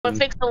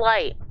Someone fix the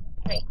light.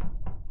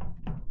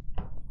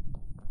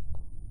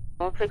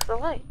 Someone fix the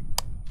light.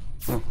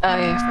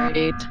 I'm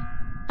afraid.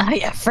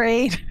 I'm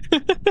afraid.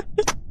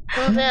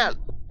 Who's Imp?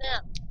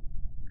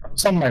 I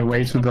was on my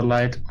way to the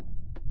light.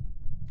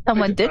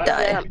 Someone did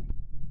die. Imp.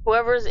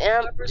 Whoever's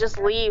Imp, just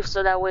leave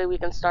so that way we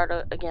can start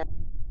again.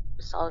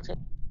 Solitaire.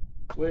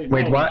 Wait,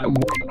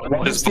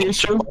 what is the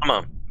issue?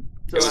 Obama.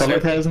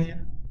 Solitaire isn't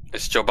here?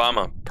 It's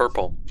Jobama,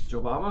 purple.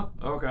 Jobama?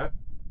 Okay.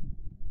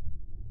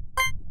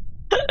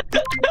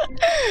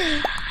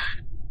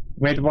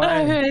 Wait,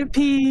 why?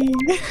 R.I.P.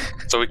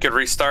 So we could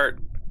restart.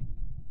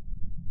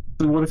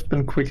 It would have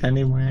been quick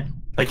anyway.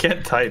 I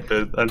can't type,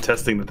 but I'm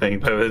testing the thing.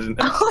 But I didn't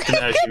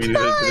actually mean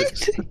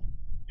to.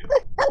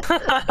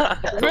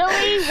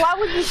 Really? Why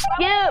would you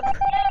skip?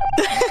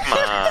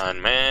 Come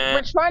on, man.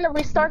 We're trying to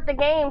restart the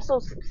game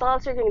so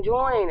Solitaire can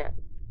join.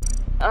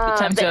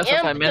 The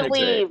Imp can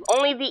leave.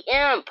 Only the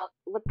Imp.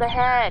 What the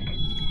heck?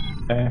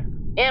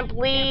 Imp,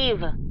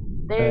 leave.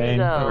 There you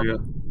go.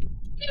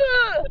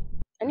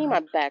 I need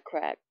my back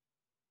cracked.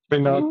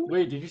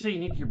 Wait, did you say you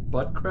need your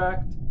butt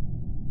cracked?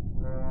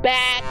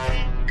 Back.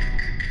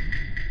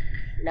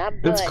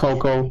 Not butt. It's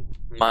Coco.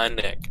 My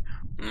neck.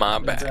 My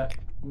back.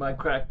 My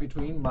crack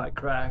between my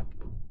crack.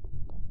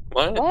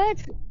 What?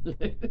 What?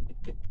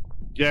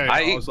 Yeah,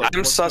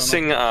 I'm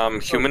sussing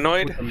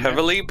humanoid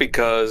heavily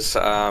because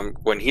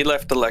when he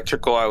left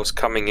electrical, I was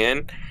coming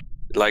in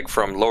like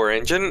from lower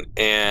engine,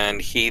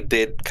 and he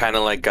did kind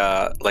of like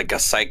a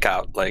psych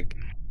out, like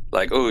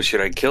oh,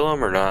 should I kill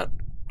him or not?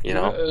 You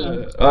know.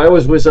 I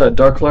was with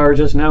Darkflower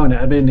just now and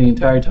admin the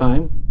entire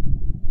time.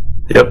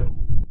 Yep.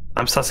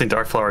 I'm sussing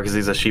Darkflower because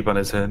he's a sheep on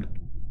his head.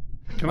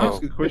 Can I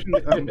ask a question?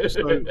 With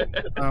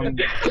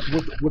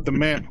the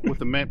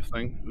map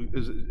thing,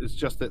 is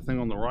just that thing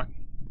on the right?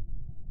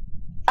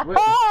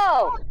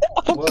 Oh!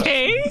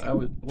 Okay.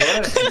 What?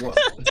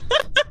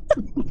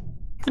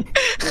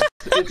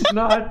 It's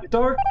not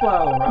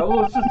Darkflower. I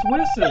was just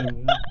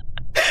whistling.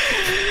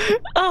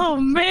 Oh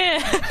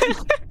man.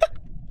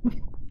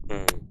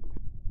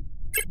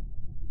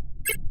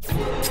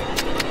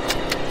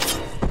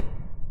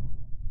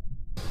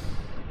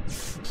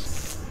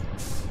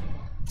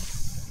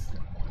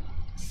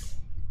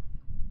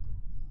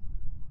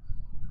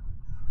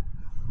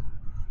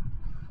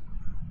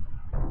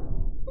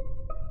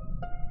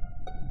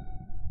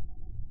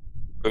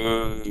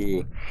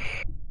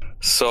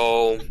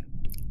 So,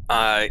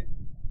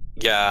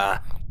 yeah.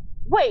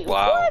 Wait,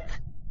 wow. what?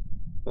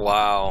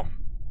 Wow.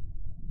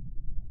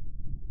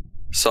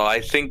 So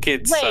I think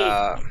it's,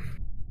 Storm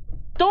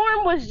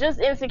was just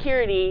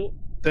insecurity.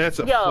 That's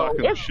a Yo,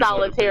 fucking it's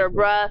Solitaire,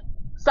 bruh.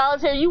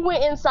 Solitaire, you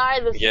went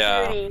inside the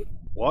security.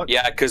 What?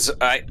 Yeah, because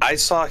I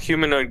saw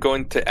Humanoid go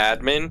into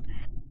admin,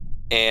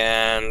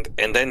 and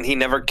then he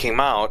never came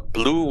out.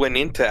 Blue went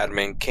into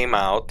admin, came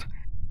out,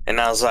 and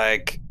I was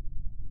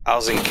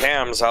in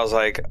cams. I was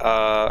like,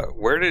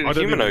 where did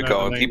Humanoid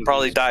go? He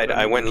probably died.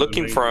 I went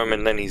looking for him,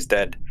 and then he's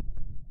dead.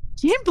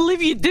 Can't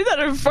believe you did that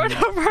in front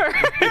of her.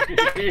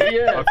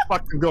 Yeah. I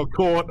fucking got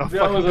caught.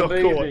 That was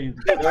amazing.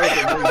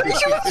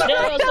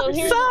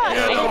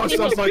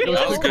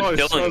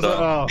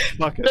 Oh,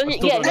 fuck it. So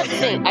yeah, here's the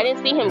thing. I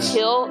didn't see him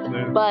kill,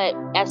 but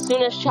as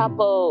soon as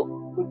Chapo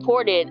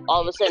reported,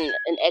 all of a sudden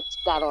an X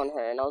got on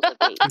her, and I was like,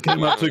 wait. It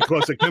came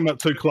up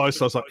too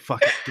close. I was like,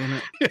 fuck it, damn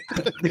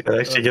it. I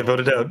actually get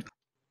voted out.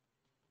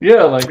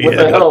 Yeah, like, what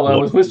the hell? I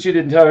was with you the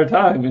entire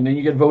time, and then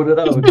you get voted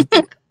out.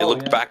 He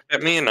looked back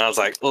at me, and I was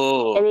like,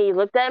 oh. And then you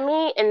looked at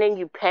me, and then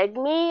you pegged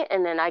me,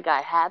 and then I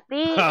got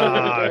happy.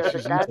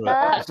 She's into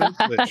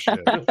that shit.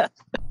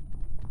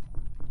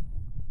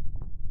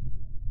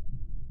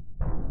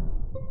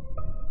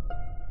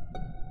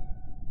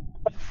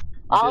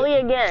 Ollie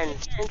again.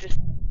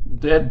 Interesting.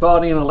 Dead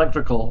body and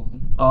electrical.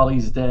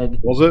 Ollie's dead.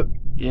 Was it?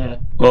 Yeah.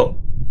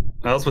 Well,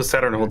 I was with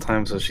Saturn the whole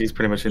time, so she's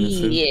pretty much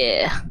innocent.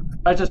 Yeah.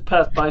 I just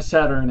passed by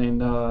Saturn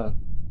and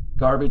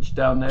garbage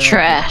down there.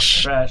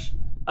 Trash.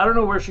 I don't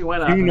know where she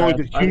went. Humanoid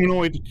didn't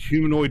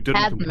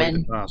complete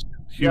the task.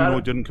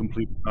 Humanoid didn't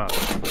complete the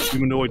task.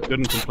 Humanoid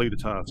didn't complete the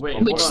task.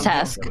 Wait, which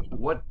task?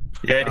 What?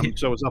 Yeah,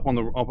 so it's up on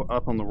the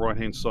right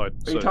hand side.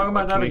 Are you talking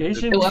about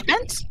navigation? The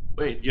weapons?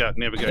 Wait. Yeah,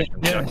 navigation.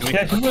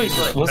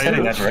 Was heading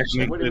in that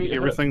direction. Did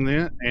everything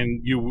there, and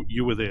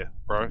you were there,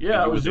 bro.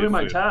 Yeah, I was doing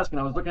my task, and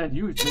I was looking at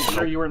you to make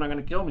sure you were not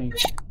going to kill me.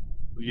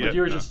 Yeah, but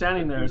you were just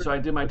standing there, so I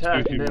did my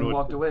task and then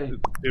walked away.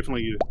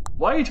 Definitely you.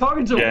 Why are you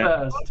talking so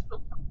fast?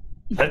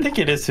 I think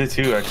it is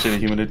too, actually,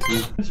 Humanoid too.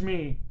 Avenge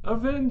me!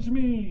 Avenge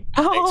me!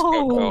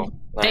 Oh,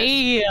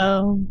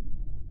 damn.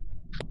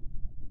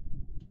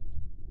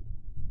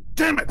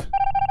 Damn it!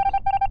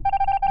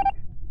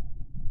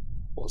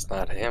 Was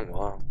not him,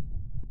 wow.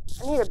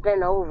 I need to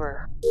bend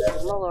over. My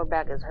lower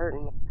back is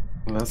hurting.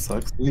 Well, that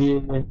sucks. Yeah,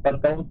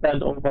 but don't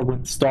bend over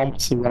when Storm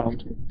is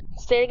around.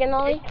 Say it again,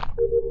 Ollie?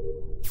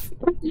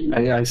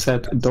 I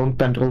said, don't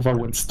bend over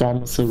when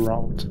Storm is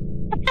around.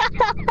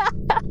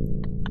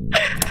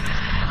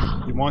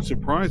 He might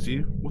surprise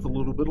you with a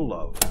little bit of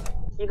love.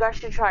 You guys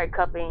should try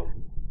cupping.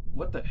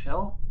 What the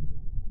hell?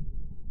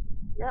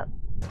 Yep.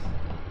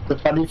 The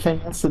funny thing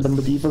is, in the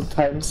medieval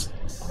times,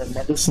 the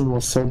medicine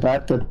was so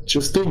bad that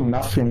just doing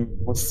nothing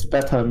was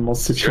better in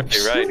most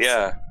situations. You're right,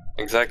 yeah.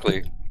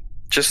 Exactly.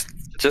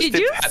 Did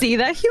you see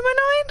that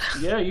humanoid?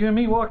 Yeah, you and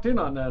me walked in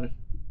on that.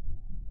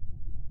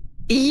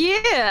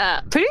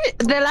 Yeah.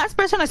 The last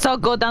person I saw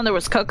go down there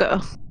was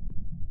Coco.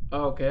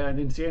 Oh, okay, I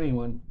didn't see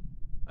anyone.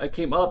 I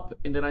came up,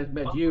 and then I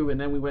met you, and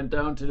then we went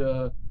down to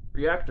the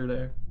reactor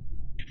there.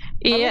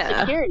 Yeah.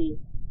 Security.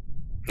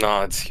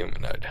 No, it's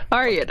humanoid.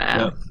 Are you now?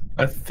 Yeah.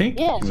 I think.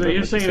 Yeah. So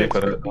you're saying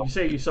you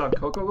say you saw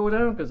Coco go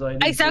down? Because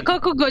I saw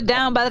Coco go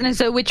down, but I didn't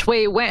say which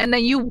way it went, and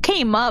then you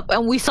came up,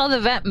 and we saw the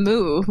vent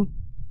move.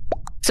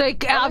 So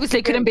it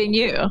obviously couldn't be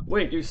you.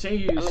 Wait, you're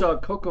saying you saw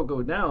Coco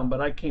go down,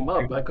 but I came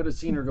up. I could have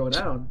seen her go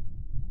down.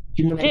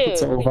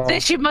 So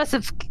she must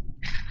have.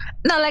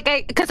 No,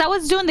 because I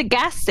was doing the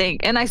gas thing,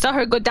 and I saw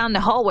her go down the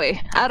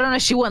hallway. I don't know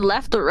if she went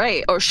left or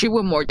right, or she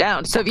went more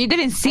down. So if you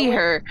didn't see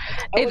her,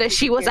 either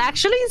she was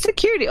actually in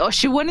security, or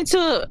she went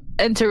into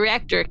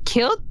reactor,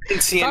 killed,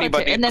 Didn't see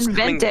anybody, and then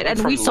vented,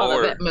 and we saw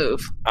the vent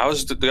move.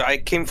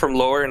 I came from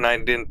lower, and I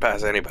didn't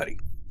pass anybody.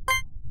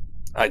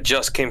 I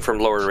just came from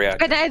lower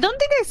reactor. But I don't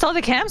think I saw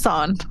the cams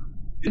on.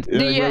 Did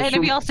any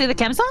of y'all see the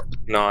cams on?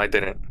 No, I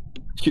didn't.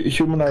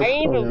 Humanoid. I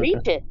didn't even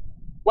reach it.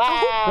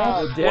 Wow.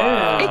 Oh,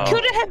 damn. It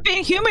couldn't have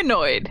been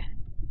humanoid.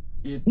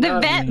 The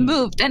vent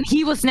moved, and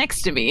he was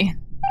next to me.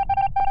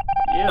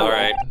 Yeah, all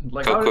right.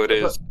 Coco it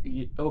is.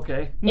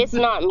 Okay. It's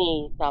not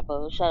me,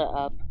 Chapo. Shut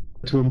up.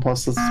 2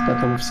 imposters is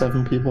better with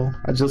 7 people.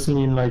 I just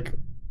mean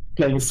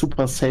playing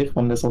super safe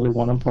when there's only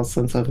 1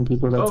 imposter and 7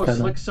 people. That's kind of.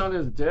 Slick Sun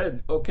is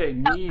dead. Okay,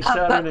 me,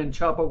 Saturn, and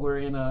Chapo were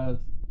in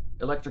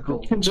electrical.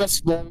 We can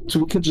just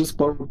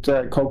vote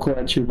Coco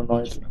and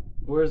humanoid.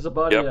 Where's the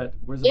body at?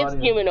 Where's the It's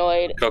body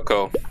humanoid.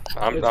 Coco.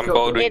 I'm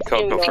voting It's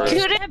Coco humanoid. first. It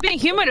couldn't have been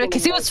humanoid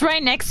because he was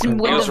right next to me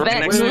when He was the right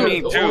vent next to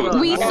me, moved. too.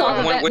 We saw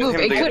I the went vent with move.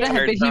 him It the couldn't have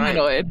entire been time.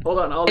 humanoid. Hold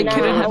on, Ollie. It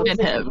couldn't have been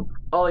him.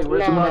 Ollie,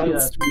 where's the body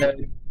It's at?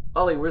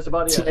 Ollie, where's the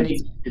body at?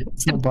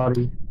 It's no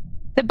body.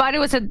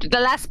 The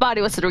last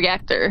body was the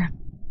reactor.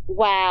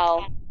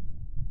 Wow.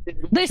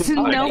 There's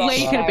no way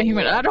he could have been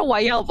humanoid. I don't know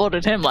why y'all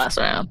voted him last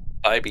round.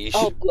 Hi, Bissshh.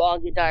 Oh,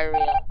 God, get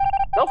diarrhea.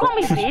 Don't call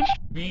me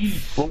Beach.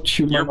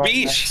 You're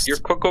Bissshh. You're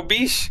Coco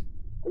Bissshh.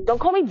 Don't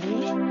call me Beach.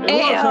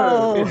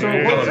 Ayo.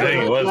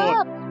 Thank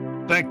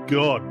God. Thank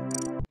God.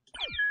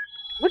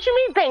 What you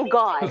mean, thank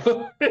God?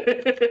 Well,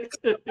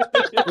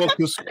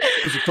 because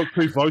it took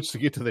 2 votes to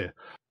get to there.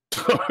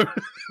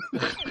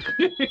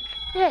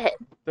 Shit.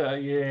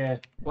 Yeah.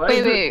 Why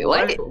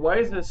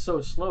is this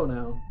so slow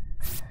now?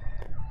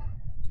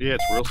 Yeah,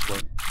 it's real slow.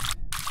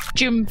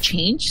 Did you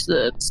change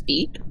the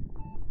speed?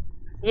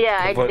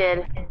 Yeah, I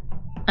did.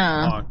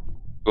 Oh,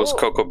 It was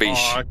Coco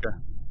Bissshh. okay.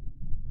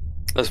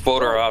 Let's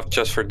vote her off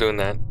just for doing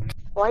that.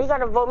 Why you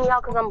gotta vote me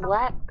out because I'm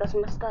black? That's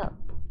messed up.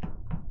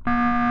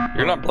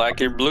 You're not black,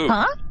 you're blue.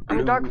 Huh?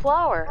 I'm dark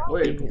flower.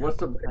 Wait, what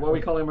are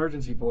we calling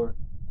emergency for?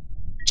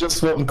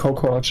 Just voting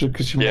Coco actually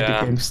because you made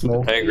the game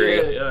slow. I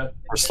agree. Yeah.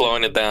 We're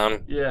slowing it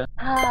down. Yeah.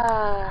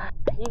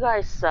 You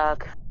guys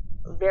suck.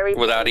 Very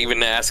without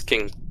even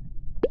asking.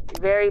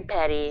 Very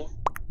petty.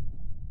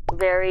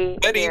 Very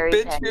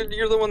bitch, petty.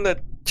 you're the one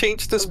that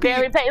changed the speed.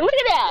 Very petty. Look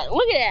at that.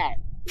 Look at that.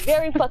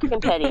 Very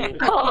fucking petty.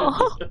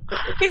 Oh.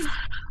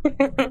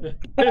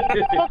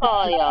 Fuck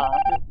all y'all.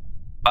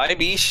 Hi,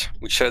 Bissshh.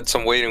 We shed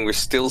some weight and we're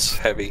still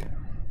heavy.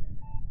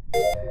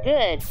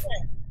 Good.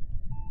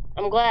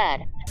 I'm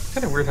glad. It's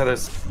kind of weird how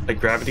there's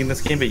gravity in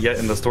this game, but yet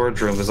in the storage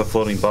room there's a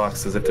floating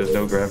box as if there's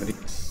no gravity.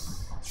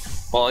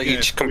 Well,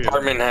 each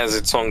compartment has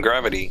its own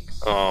gravity.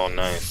 Oh,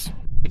 nice.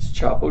 Is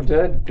Chapo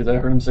dead? Because I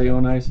heard him say, "Oh,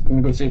 nice." I'm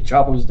gonna go see if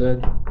Chapo's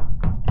dead.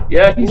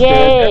 Yeah, he's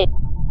dead.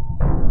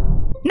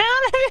 Now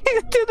let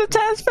me do the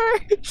test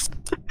first.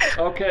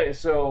 Okay,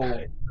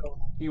 so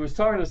he was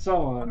talking to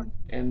someone,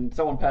 and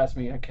someone passed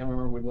me. I can't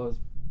remember who it was.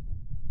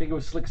 I think it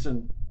was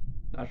Slickson.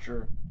 Not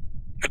sure.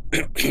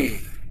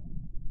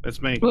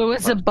 That's me. Where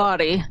was the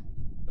body?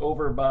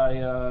 Over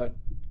by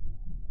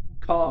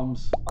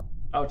comms.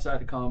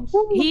 Outside of comms.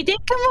 He did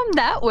come from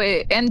that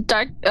way, and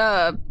Dark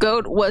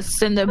Goat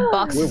was in the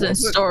boxes in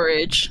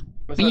storage.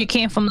 You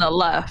came from the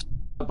left.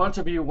 A bunch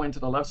of you went to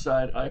the left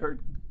side. I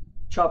heard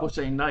Chapo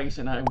saying nice,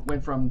 and I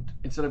went from,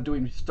 instead of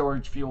doing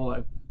storage fuel,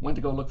 I went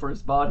to go look for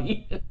his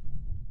body.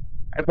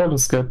 I thought it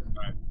was good.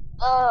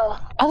 Oh,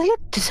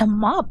 there's a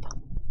mop.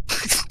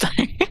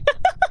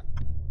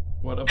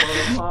 What about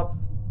a mop?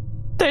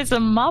 There's a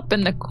mop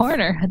in the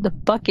corner at the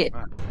bucket.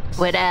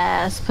 Wet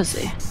ass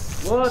pussy.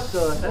 What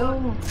the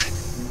hell?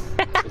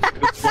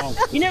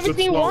 You never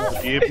seen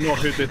what? If you have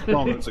not heard that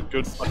song, it's a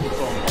good fucking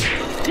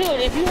song. Dude,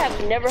 if you have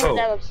never heard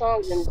that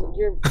song, then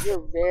you're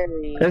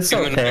very... It's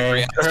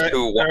okay.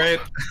 Alright.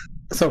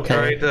 It's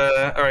okay.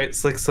 Alright,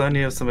 Slick Son,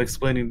 you have some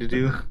explaining to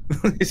do.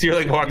 So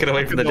you're walking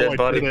away from the dead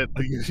body.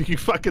 You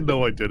fucking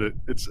know I did it.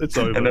 It's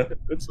over.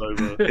 It's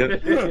over.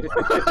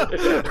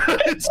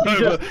 It's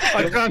over.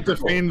 I can't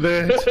defend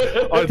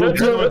that. I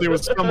thought there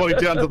was somebody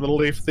down to the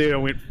left there. I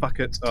went, fuck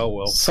it. Oh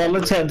well.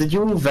 Solitaire, did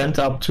you vent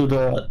up to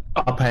the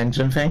upper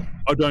engine thing?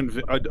 I didn't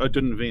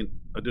vent.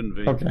 I didn't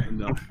V. Okay.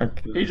 No.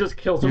 Okay. He just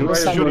kills him You right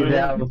in front of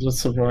there, him. I was just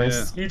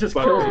surprised. He just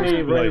kills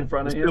me right in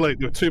front of him. Like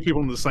there were 2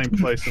 people in the same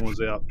place and was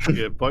out.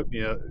 Yeah, vote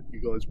me out. You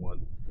guys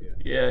won.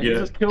 Yeah, he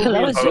just killed me.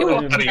 That was you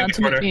walking hiding in down the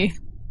to corner. me.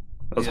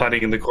 I was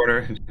hiding in the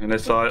corner, and I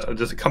saw it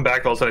just come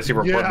back. All of a sudden, I see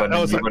report button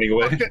and you running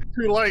away.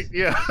 Too late.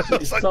 Yeah,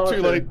 it's like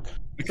too late.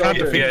 You can't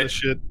defeat this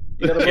shit.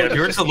 Yeah, if you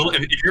were just a little,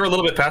 if you were a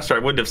little bit faster, I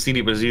wouldn't have seen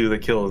it was you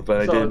that killed,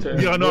 but I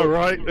did. Yeah, I know,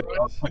 right?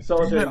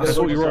 Solitaire, I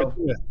saw you right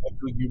there.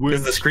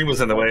 Because the screen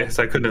was in the way,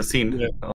 so I couldn't have seen.